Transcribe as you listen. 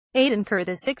Aidan Kerr.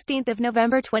 The 16th of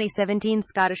November 2017,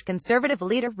 Scottish Conservative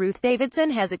leader Ruth Davidson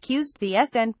has accused the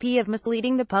SNP of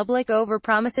misleading the public over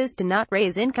promises to not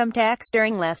raise income tax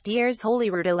during last year's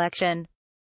Holyrood election.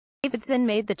 Davidson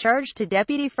made the charge to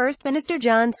Deputy First Minister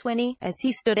John Swinney, as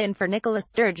he stood in for Nicola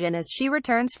Sturgeon as she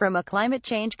returns from a climate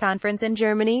change conference in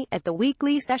Germany, at the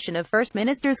weekly session of First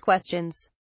Minister's Questions.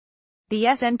 The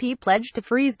SNP pledged to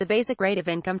freeze the basic rate of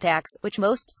income tax, which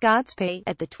most Scots pay,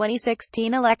 at the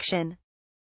 2016 election.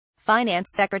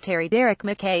 Finance Secretary Derek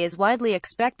Mackay is widely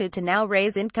expected to now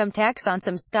raise income tax on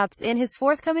some Scots in his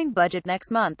forthcoming budget next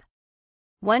month.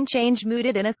 One change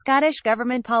mooted in a Scottish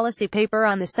government policy paper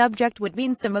on the subject would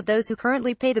mean some of those who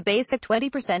currently pay the basic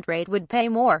 20% rate would pay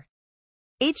more.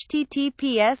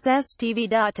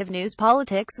 https://tv.of News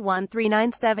Politics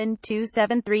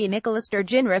 1397273 Nicola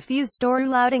Sturgeon refused to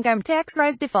rule out income tax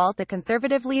rise default. The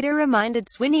Conservative leader reminded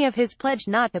Swinney of his pledge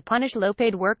not to punish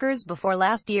low-paid workers before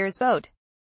last year's vote.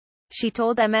 She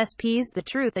told MSPs the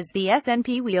truth as the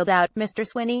SNP wheeled out Mr.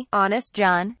 Swinney, Honest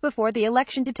John, before the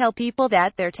election to tell people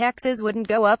that their taxes wouldn't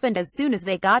go up, and as soon as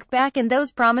they got back in,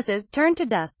 those promises turned to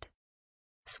dust.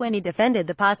 Swinney defended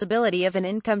the possibility of an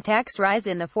income tax rise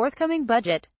in the forthcoming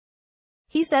budget.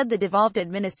 He said the devolved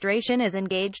administration is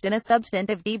engaged in a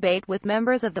substantive debate with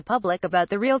members of the public about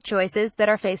the real choices that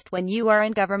are faced when you are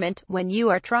in government, when you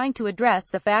are trying to address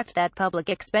the fact that public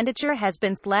expenditure has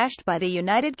been slashed by the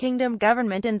United Kingdom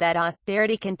government and that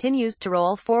austerity continues to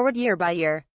roll forward year by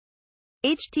year.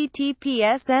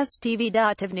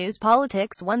 https://tv.of News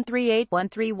Politics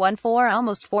 1381314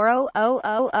 Almost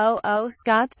 40000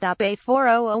 Scots stop a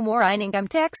 400 more income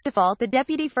tax default. The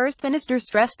Deputy First Minister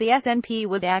stressed the SNP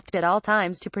would act at all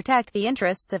times to protect the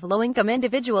interests of low-income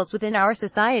individuals within our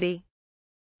society.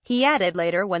 He added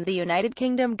later, when the United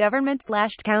Kingdom government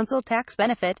slashed council tax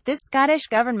benefit, this Scottish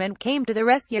government came to the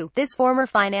rescue. This former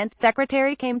finance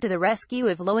secretary came to the rescue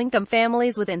of low-income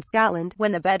families within Scotland.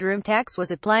 When the bedroom tax was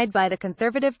applied by the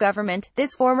Conservative government,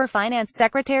 this former finance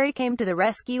secretary came to the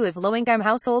rescue of low-income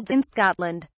households in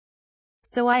Scotland.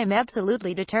 So I am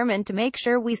absolutely determined to make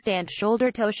sure we stand shoulder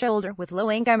to shoulder with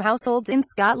low-income households in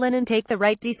Scotland and take the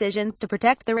right decisions to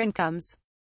protect their incomes.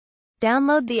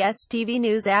 Download the STV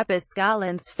News app as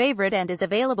Scotland's favorite and is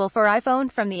available for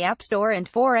iPhone from the App Store and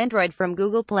for Android from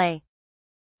Google Play.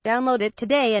 Download it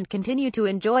today and continue to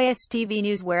enjoy STV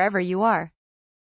News wherever you are.